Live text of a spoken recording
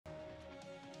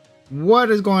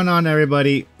What is going on,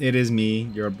 everybody? It is me,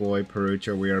 your boy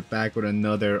Perucho. We are back with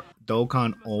another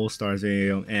Dokkan All Stars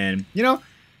video, and you know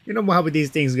how these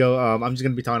things go. I'm just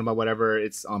gonna be talking about whatever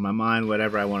it's on my mind,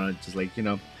 whatever I want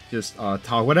to just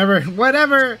talk,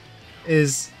 whatever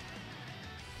is.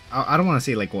 I don't want to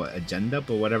say like what agenda,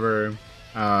 but whatever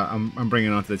I'm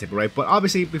bringing onto the table, right? But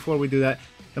obviously, before we do that,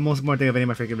 the most important thing of any of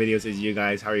my freaking videos is you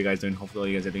guys. How are you guys doing?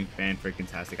 Hopefully, you guys are doing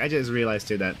fan-freaking-tastic. I just realized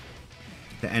too that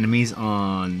the enemies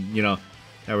on, that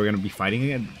we're going to be fighting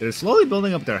again, they're slowly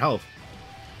building up their health.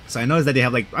 So I noticed that they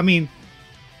have like, I mean,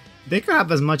 they could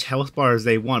have as much health bar as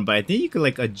they want, but I think you could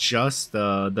like adjust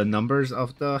the numbers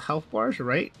of the health bars,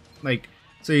 right? Like,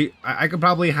 so I could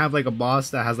probably have like a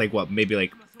boss that has like what, maybe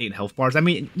like 8 health bars. I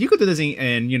mean, you could do this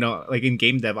in like in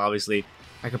game dev, obviously.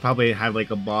 I could probably have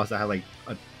like a boss that had like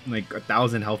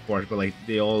 1,000 health bars, but like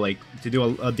they all like to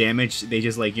do a damage, they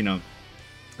just like,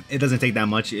 it doesn't take that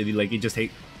much. It just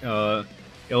take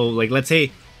like, let's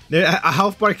say a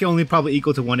health bar can only probably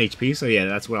equal to 1 HP. So yeah,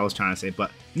 that's what I was trying to say. But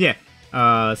yeah,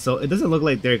 so it doesn't look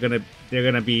like they're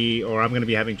gonna be, or I'm gonna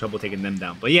be having trouble taking them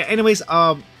down. But yeah, anyways,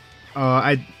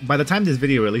 I by the time this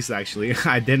video releases, actually,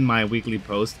 I did my weekly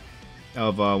post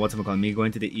of me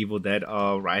going to the Evil Dead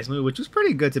Rise movie, which was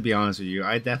pretty good, to be honest with you.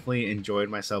 I definitely enjoyed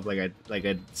myself, like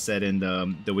I said in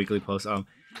the weekly post.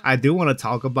 I do want to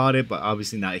talk about it, but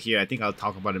obviously not here. I think I'll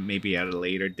talk about it maybe at a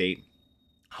later date.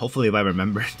 Hopefully, if I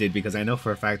remember it, because I know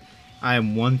for a fact I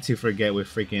am one to forget with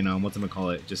freaking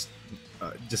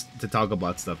just to talk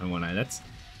about stuff and whatnot. That's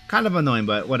kind of annoying,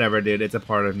 but whatever, dude. It's a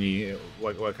part of me.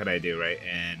 What could I do, right?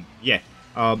 And yeah.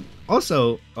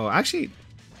 Also, actually,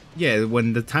 yeah.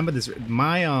 When the time of this,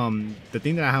 my the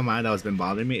thing that I have in mind that has been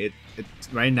bothering me, it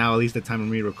right now, at least the time of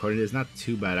me recording it, is not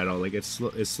too bad at all. Like it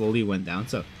slowly went down.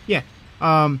 So yeah.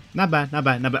 Not bad.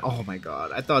 Oh my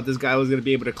god, I thought this guy was gonna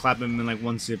be able to clap him in like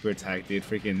one super attack, dude.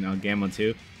 Freaking Gamma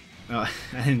 2. I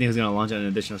didn't think he was gonna launch an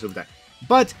additional super attack.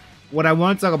 But what I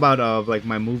want to talk about of like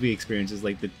my movie experience is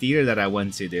like the theater that I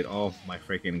went to, dude. Oh my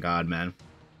freaking god, man.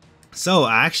 So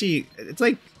it's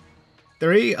like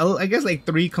I guess like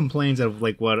three complaints of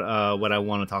like what I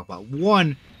want to talk about.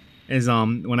 One is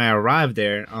when I arrived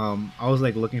there, I was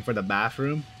like looking for the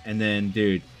bathroom, and then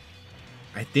dude,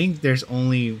 I think there's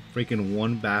only freaking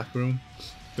one bathroom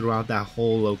throughout that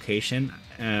whole location,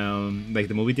 like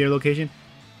the movie theater location,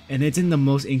 and it's in the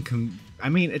most I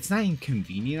mean, it's not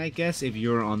inconvenient, I guess, if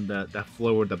you're on that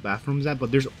floor where the bathroom's at, but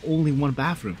there's only one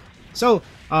bathroom. So,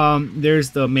 there's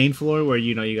the main floor where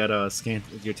you gotta scan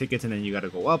your tickets and then you gotta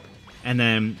go up, and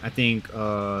then I think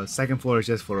second floor is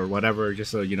just for whatever,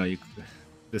 just so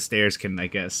the stairs can, I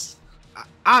guess,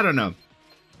 I don't know.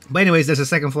 But anyways, there's a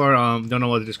second floor. Don't know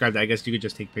what to describe that. I guess you could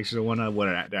just take pictures of one of what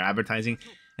they're advertising.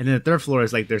 And then the third floor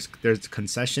is like there's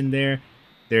concession there.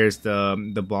 There's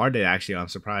the bar there, actually. I'm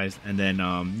surprised. And then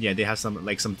yeah, they have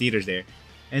some theaters there.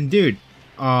 And dude,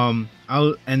 and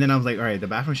then I was like, all right, the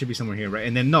bathroom should be somewhere here, right?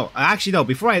 And then no, actually no.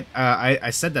 Before I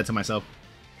said that to myself,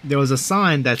 there was a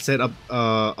sign that said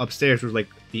upstairs was like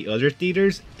the other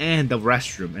theaters and the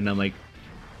restroom, and I'm like,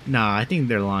 nah, I think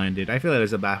they're lying, dude. I feel like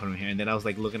there's a bathroom here. And then I was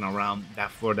like looking around that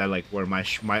floor, that like where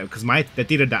the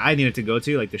theater that I needed to go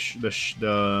to, like the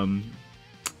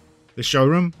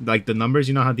showroom, like the numbers.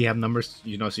 You know how they have numbers,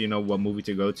 so you know what movie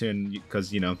to go to, and because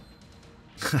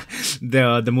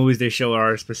the movies they show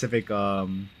are specific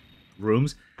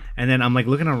rooms. And then I'm like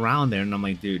looking around there, and I'm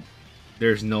like, dude,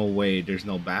 there's no way, there's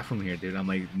no bathroom here, dude. I'm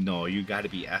like, no, you got to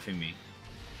be effing me.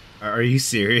 Are you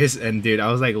serious? And dude,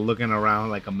 I was like looking around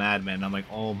like a madman. I'm like,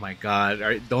 oh my god,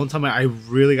 don't tell me I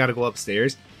really gotta go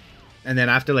upstairs. And then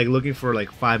after like looking for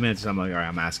like 5 minutes, I'm like, all right,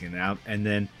 I'm asking out. And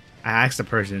then I asked the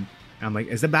person, I'm like,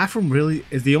 is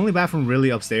the only bathroom really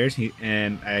upstairs?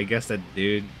 And I guess that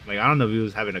dude, like, I don't know if he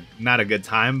was having not a good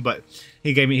time, but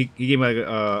he gave me like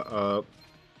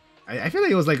I feel like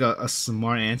it was like a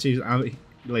smart answer.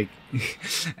 Like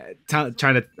trying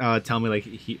to tell me like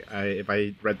if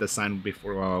I read the sign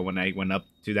before when I went up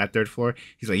to that third floor.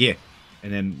 He's like, yeah.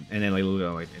 And then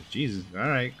like Jesus, all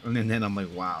right. And then I'm like,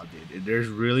 wow, dude, there's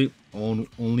really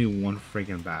only one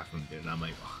freaking bathroom, dude. And I'm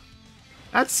like, oh,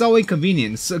 that's so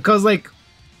inconvenient. So, cause like,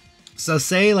 so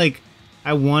say like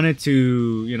I wanted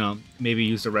to maybe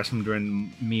use the restroom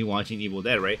during me watching Evil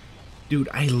Dead, right? Dude,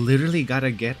 I literally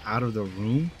gotta get out of the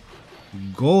room,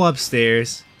 go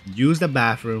upstairs, use the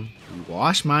bathroom,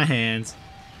 wash my hands,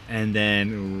 and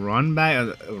then run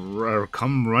back or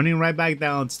come running right back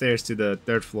downstairs to the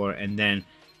third floor, and then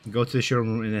go to the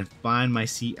showroom and then find my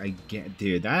seat again.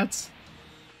 Dude, that's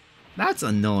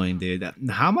annoying, dude.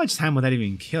 How much time would that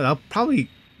even kill? I'll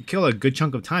probably kill a good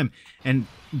chunk of time. And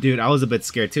dude, I was a bit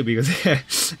scared too,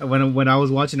 because when I was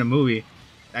watching a movie,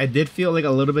 I did feel like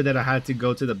a little bit that I had to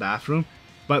go to the bathroom,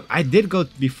 but I did go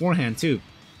beforehand too,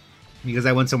 because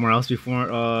I went somewhere else before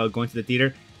going to the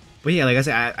theater. But yeah, like I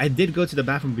said, I did go to the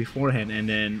bathroom beforehand, and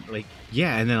then like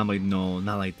yeah, and then I'm like, no,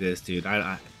 not like this, dude.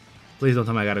 I please don't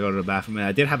tell me I gotta go to the bathroom. And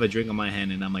I did have a drink on my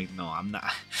hand, and I'm like, no, I'm not.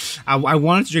 I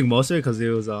wanted to drink most of it because it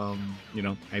was you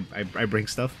know, I bring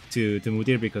stuff to movie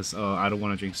theater because I don't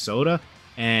want to drink soda,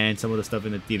 and some of the stuff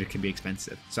in the theater can be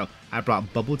expensive. So I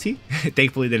brought bubble tea.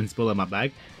 Thankfully, didn't spill in my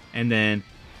bag, and then.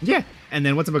 Yeah, and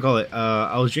then what's it call it?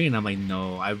 I was drinking. I'm like,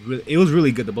 no, it was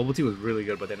really good. The bubble tea was really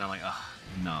good, but then I'm like, oh,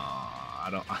 no,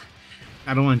 I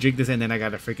don't want to drink this, and then I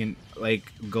gotta freaking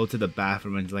like go to the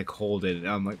bathroom and like hold it. And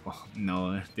I'm like, oh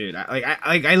no, dude.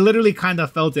 I literally kind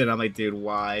of felt it. I'm like, dude,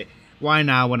 why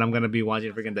now when I'm gonna be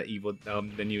watching freaking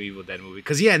the new Evil Dead movie?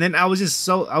 Cause yeah, and then I was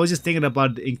just thinking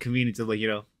about the inconvenience of like, you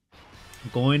know,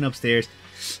 going upstairs,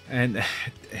 and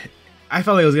I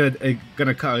felt like it was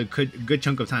gonna cut a good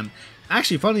chunk of time.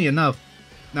 Actually, funny enough,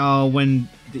 when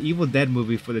the Evil Dead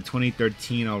movie for the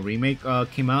 2013 remake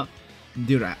came out,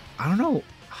 dude, I don't know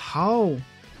how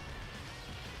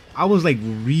I was like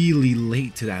really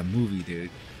late to that movie, dude.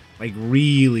 Like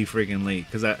really freaking late,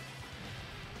 because I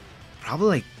probably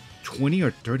like 20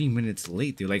 or 30 minutes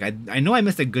late, dude. Like I know I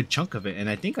missed a good chunk of it, and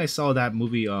I think I saw that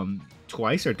movie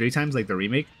twice or three times, like the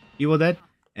remake Evil Dead,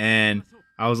 and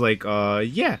I was like,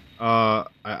 yeah,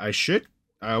 I should.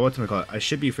 Whatchamacallit? I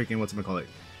should be freaking whatchamacallit.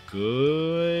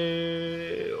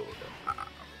 Good.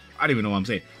 I don't even know what I'm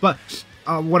saying. But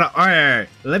alright,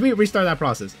 let me restart that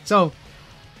process. So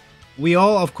we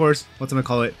all, of course,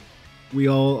 whatchamacallit, we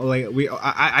all like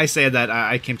I said that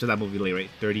I came to that movie late, right?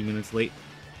 30 minutes late.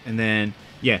 And then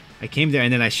yeah, I came there,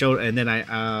 and then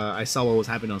I saw what was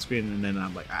happening on screen, and then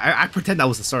I'm like, I pretend that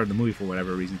was the start of the movie for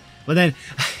whatever reason. But then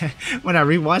when I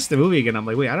rewatched the movie again, I'm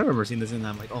like, wait, I don't remember seeing this, and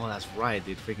I'm like, oh, that's right,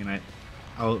 dude.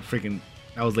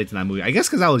 I was late to that movie. I guess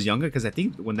because I was younger, because I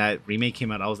think when that remake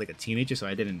came out, I was like a teenager, so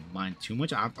I didn't mind too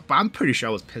much. But I'm pretty sure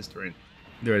I was pissed during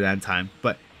that time.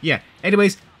 But yeah,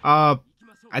 anyways, I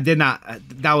did not.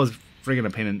 That was freaking a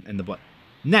pain in the butt.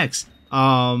 Next,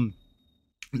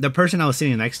 the person I was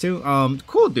sitting next to,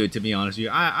 cool dude, to be honest with you.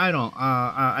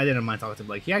 I didn't mind talking to him.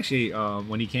 Like he actually,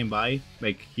 when he came by,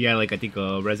 like he had like I think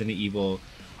a Resident Evil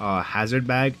hazard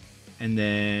bag. And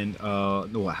then, no,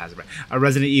 what Hazard? A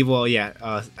Resident Evil, yeah.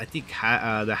 I think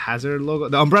the Hazard logo,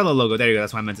 the umbrella logo. There you go.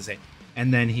 That's what I meant to say.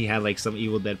 And then he had like some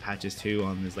Evil Dead patches too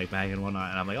on his like bag and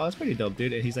whatnot. And I'm like, oh, that's pretty dope,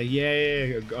 dude. And he's like,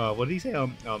 yeah. What did he say?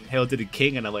 Hail to the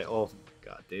King. And I'm like, oh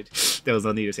god, dude. There was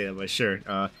no need to say that, but sure.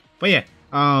 But yeah,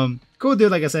 cool dude.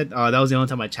 Like I said, that was the only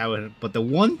time I chat with him. But the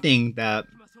one thing that,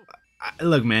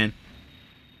 look, man.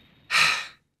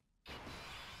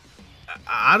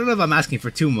 I don't know if I'm asking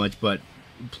for too much, but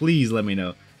please let me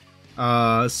know.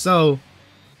 So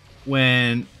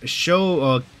when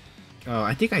show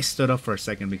I think I stood up for a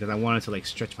second because I wanted to like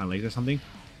stretch my legs or something,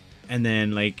 and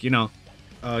then like, you know,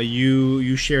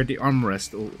 you shared the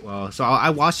armrest. So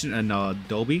I watched it in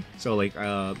Dolby, so like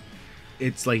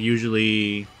it's like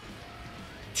usually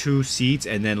 2 seats,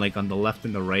 and then like on the left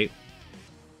and the right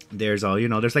there's you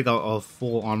know, there's like a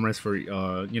full armrest for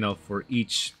you know, for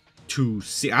each 2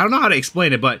 seats. I don't know how to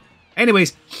explain it, but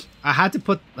anyways, I had to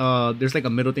put there's like a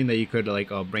middle thing that you could like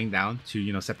bring down to,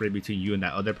 you know, separate between you and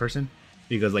that other person,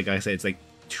 because like I said, it's like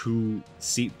 2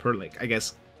 seat per, like, I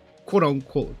guess, quote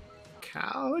unquote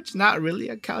couch. Not really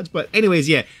a couch, but anyways,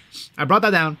 yeah, I brought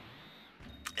that down,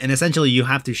 and essentially you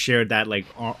have to share that like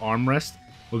armrest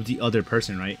with the other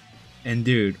person, right? And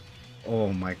dude,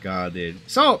 oh my god, dude.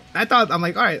 So I thought, I'm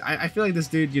like, all right, I feel like this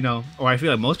dude, you know, or I feel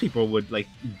like most people would like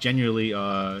genuinely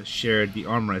share the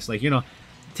armrest, like, you know,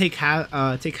 take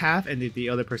half, and the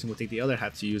other person will take the other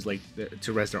half to use like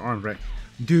to rest their arms, right?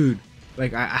 Dude,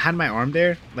 like I had my arm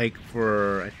there like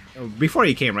for before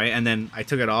he came, right? And then I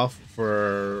took it off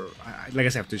for, like I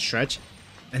said, I have to stretch.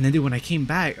 And then dude, when I came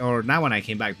back, or not when I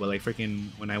came back, but like freaking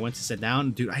when I went to sit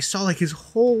down, dude, I saw like his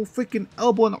whole freaking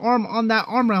elbow and arm on that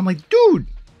armor. I'm like, dude,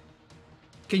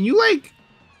 can you like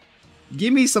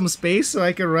give me some space so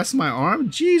I can rest my arm?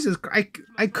 Jesus,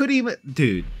 I couldn't even,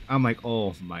 dude. I'm like,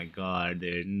 oh my god,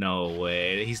 dude, no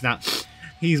way.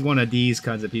 He's one of these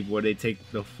kinds of people where they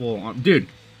take the full arm. Dude,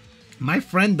 my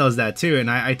friend does that too, and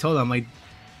I told him, like,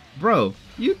 bro,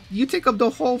 you take up the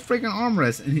whole freaking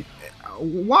armrest, and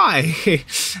why?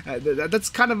 That's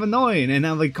kind of annoying. And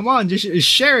I'm like, come on, just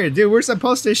share it, dude. We're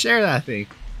supposed to share that thing.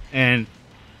 And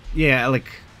yeah,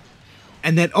 like,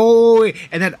 and then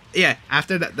yeah,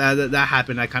 after that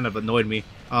happened, that kind of annoyed me.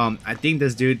 I think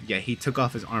this dude, yeah, he took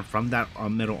off his arm from that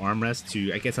middle armrest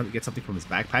to, I guess, get something from his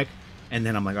backpack. And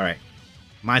then I'm like, all right,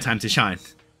 my time to shine.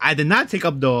 I did not take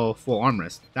up the full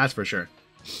armrest, that's for sure,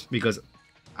 because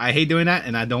I hate doing that,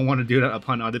 and I don't want to do that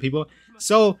upon other people.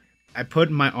 So I put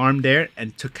my arm there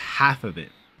and took half of it,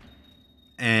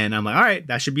 and I'm like, all right,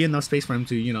 that should be enough space for him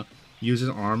to, use his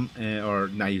arm, or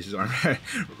not use his arm,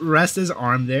 rest his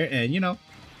arm there, and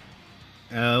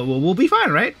we'll be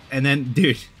fine, right? And then,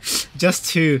 dude, just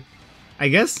to, I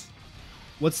guess,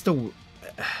 what's the,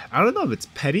 I don't know if it's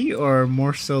petty or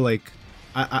more so like,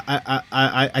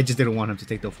 I just didn't want him to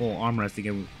take the full armrest to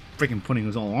get freaking putting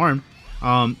his own arm.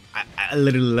 I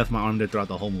literally left my arm there throughout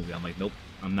the whole movie. I'm like, nope,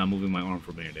 I'm not moving my arm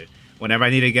from here, dude. Whenever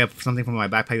I need to get something from my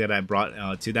backpack that I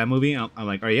brought to that movie, I'm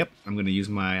like, all right, yep, I'm gonna use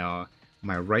my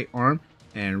my right arm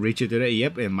and reach it to that.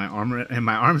 Yep, and my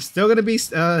arm's still gonna be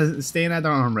staying at the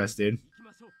armrest, dude.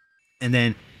 And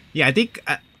then, yeah, I think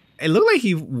it looked like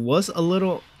he was a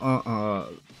little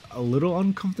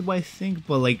uncomfortable, I think,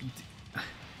 but like,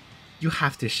 you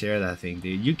have to share that thing,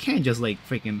 dude. You can't just like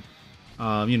freaking,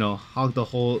 hog the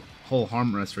whole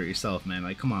armrest for yourself, man.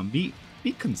 Like, come on, be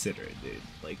considerate, dude.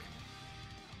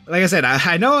 Like I said,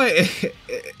 I know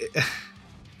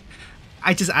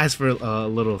I just ask for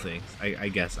little things, I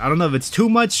guess. I don't know if it's too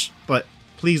much, but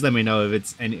please let me know if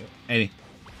it's any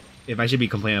if I should be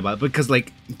complaining about it. Because,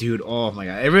 like, dude, oh my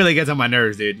god, it really gets on my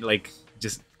nerves, dude. Like,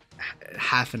 just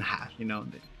half and half,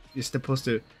 You're supposed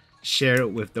to share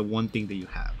it with the one thing that you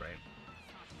have, right?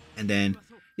 And then,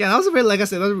 yeah, that was a very, like I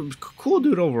said, that was a cool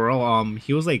dude overall.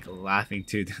 He was like laughing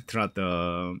too throughout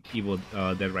the Evil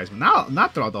Dead Rise.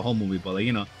 Not throughout the whole movie, but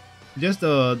like, just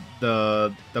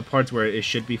the parts where it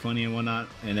should be funny and whatnot.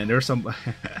 And then there's some,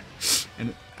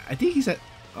 and I think he said,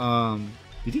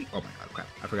 did he? Oh my god, crap!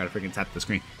 I forgot to freaking tap the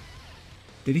screen.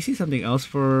 Did he see something else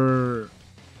for?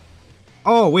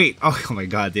 Oh wait! Oh my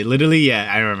god, dude! Literally,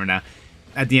 yeah, I remember now.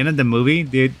 At the end of the movie,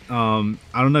 dude, I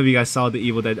don't know if you guys saw the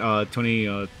Evil Dead 20.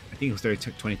 I think it was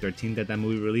 2013 that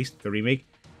movie released, the remake.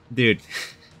 Dude,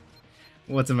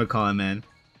 what's it called, man?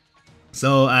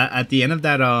 So at the end of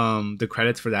that, the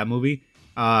credits for that movie,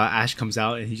 Ash comes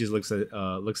out and he just looks at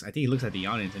I think he looks at the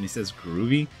audience and he says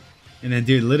groovy. And then,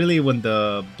 dude, literally when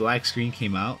the black screen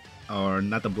came out, or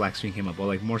not the black screen came up, but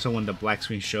like more so when the black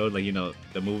screen showed, like,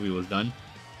 the movie was done.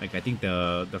 Like, I think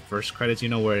the first credits,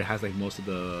 where it has like most of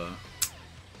the,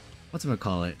 what's it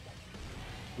call it?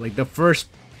 Like the first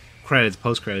credits,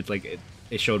 post credits, like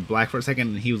it showed black for a second,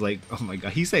 and he was like, oh my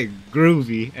god, he said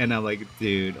groovy, and I'm like,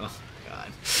 dude, oh my god,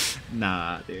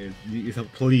 nah, dude,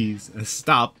 please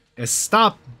stop.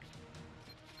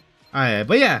 Alright,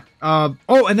 but yeah, oh,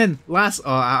 and then last,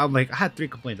 I'm like, I had 3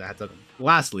 complaints I had to.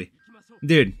 Lastly,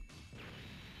 dude,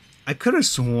 I could have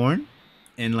sworn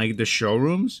in like the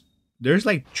showrooms, there's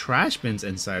like trash bins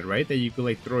inside, right? That you could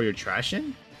like throw your trash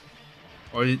in,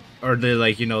 or the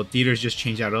like, theaters just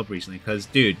changed that up recently. Cause,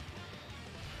 dude,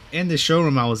 in the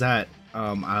showroom I was at,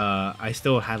 I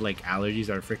still had like allergies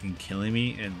that are freaking killing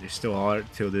me, and they still are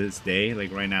till this day,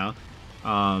 like right now.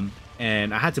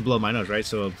 And I had to blow my nose, right?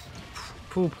 So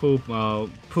poof,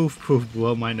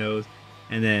 blow my nose,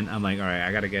 and then I'm like, all right,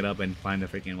 I gotta get up and find the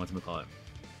freaking,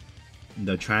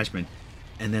 the trash bin.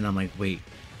 And then I'm like, wait,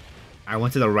 I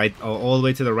went to the right, all the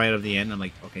way to the right of the end. I'm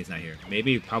like, okay, it's not here.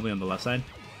 Maybe probably on the left side.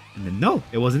 And then no,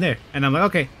 it wasn't there. And I'm like,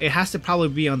 okay, it has to probably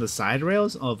be on the side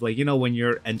rails of, like, when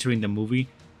you're entering the movie,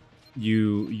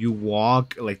 you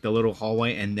walk like the little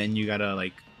hallway, and then you gotta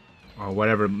like, or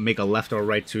whatever, make a left or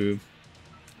right to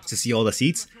see all the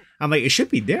seats. I'm like, it should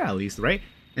be there at least, right?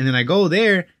 And then I go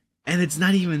there, and it's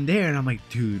not even there. And I'm like,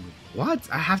 dude, what?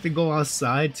 I have to go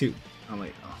outside to. I'm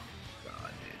like, oh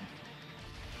god,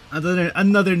 dude.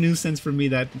 Another nuisance for me,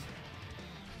 that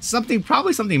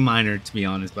probably something minor, to be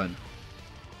honest, but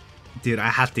dude, I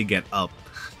have to get up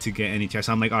to get any trash.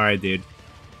 So I'm like, all right, dude,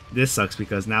 this sucks,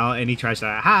 because now any trash that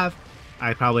I have,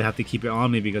 I probably have to keep it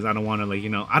on me, because I don't want to, like,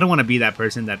 I don't want to be that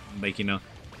person that, like,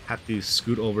 have to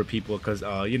scoot over people, because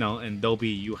in Dolby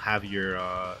you have your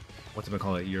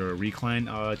your recline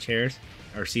chairs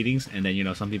or seatings, and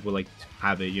then some people like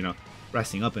have it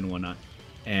resting up and whatnot.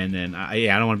 And then I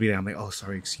don't want to be there. I'm like, oh,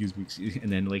 sorry, excuse me.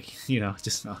 And then, like,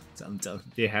 just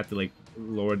they have to like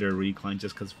lower their recline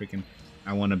just because freaking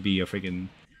I want to be a freaking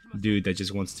dude that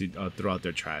just wants to throw out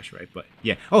their trash, right? But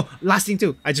yeah. Oh, last thing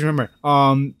too, I just remember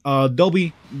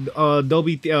Dolby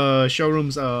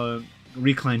showrooms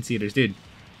recline theaters, dude.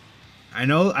 I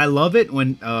know, I love it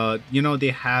when they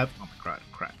have, oh my crap,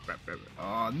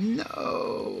 oh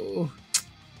no,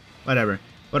 whatever.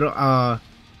 But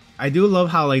I do love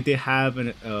how, like, they have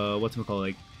an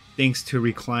like things to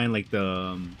recline, like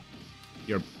the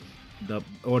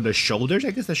the shoulders,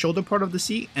 I guess, the shoulder part of the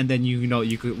seat, and then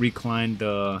you could recline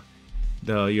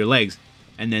your legs.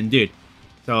 And then, dude,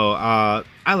 so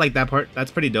I like that part. That's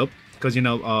pretty dope. because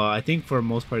I think for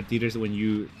most part theaters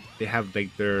when they have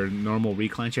like their normal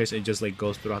recline chairs, it just like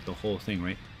goes throughout the whole thing,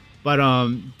 right? But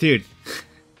dude,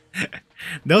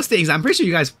 those things, I'm pretty sure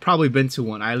you guys probably been to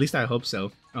one. At least I hope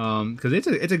so. Because it's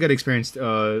a good experience.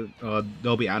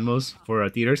 Dolby Atmos for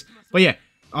theaters. But yeah,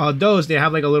 those they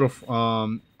have like a little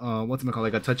what's it called,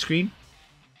 like a touch screen,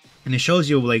 and it shows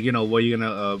you like what you're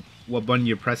gonna what button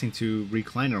you're pressing to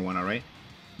recline or whatnot, right,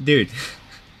 dude?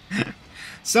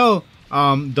 So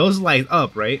those light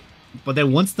up, right? But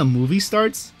then once the movie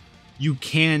starts, you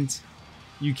can't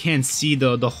see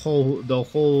the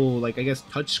whole like, I guess,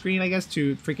 touch screen, I guess,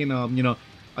 to freaking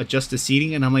adjust the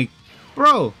seating. And I'm like,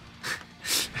 bro,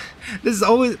 this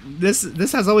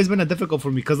has always been a difficult for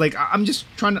me, because like I'm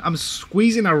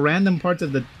squeezing a random parts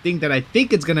of the thing that I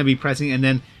think it's gonna be pressing, and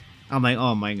then I'm like,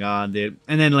 oh my god, dude.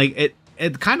 And then like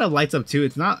it kind of lights up too.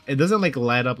 It doesn't like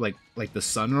light up like the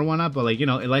sun or whatnot, but like it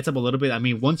lights up a little bit. I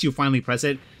mean, once you finally press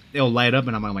it, it'll light up,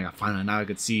 and I'm like, oh my god, finally, now I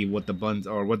could see what the buttons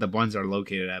are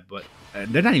located at. But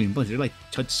they're not even buttons, they're like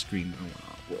touch screen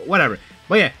or whatever.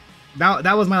 But yeah,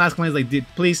 that was my last comment. Like, dude,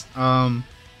 please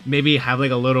maybe have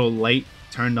like a little light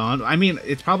turned on. I mean,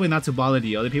 it's probably not to bother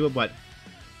the other people, but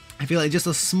I feel like just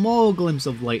a small glimpse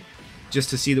of light just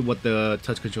to see what the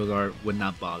touch controls are would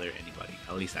not bother anybody.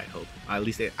 At least I hope. At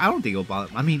least I don't think it'll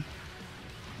bother. I mean,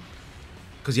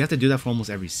 because you have to do that for almost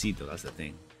every seat, though. That's the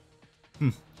thing.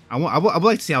 I would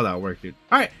like to see how that would work, dude.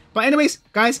 All right, but anyways,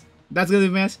 guys, that's gonna be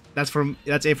mess. That's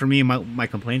it for me and my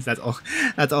complaints. That's all.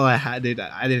 That's all I had, dude.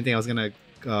 I didn't think I was gonna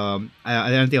I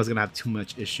didn't think I was gonna have too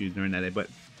much issues during that day, but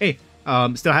hey,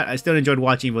 I still enjoyed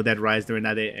watching Evil Dead Rise during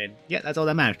that day, and yeah, that's all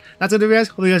that matters. That's all, guys.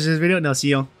 Hope you guys enjoyed this video, and I'll see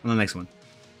you on the next one.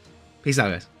 Peace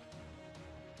out, guys.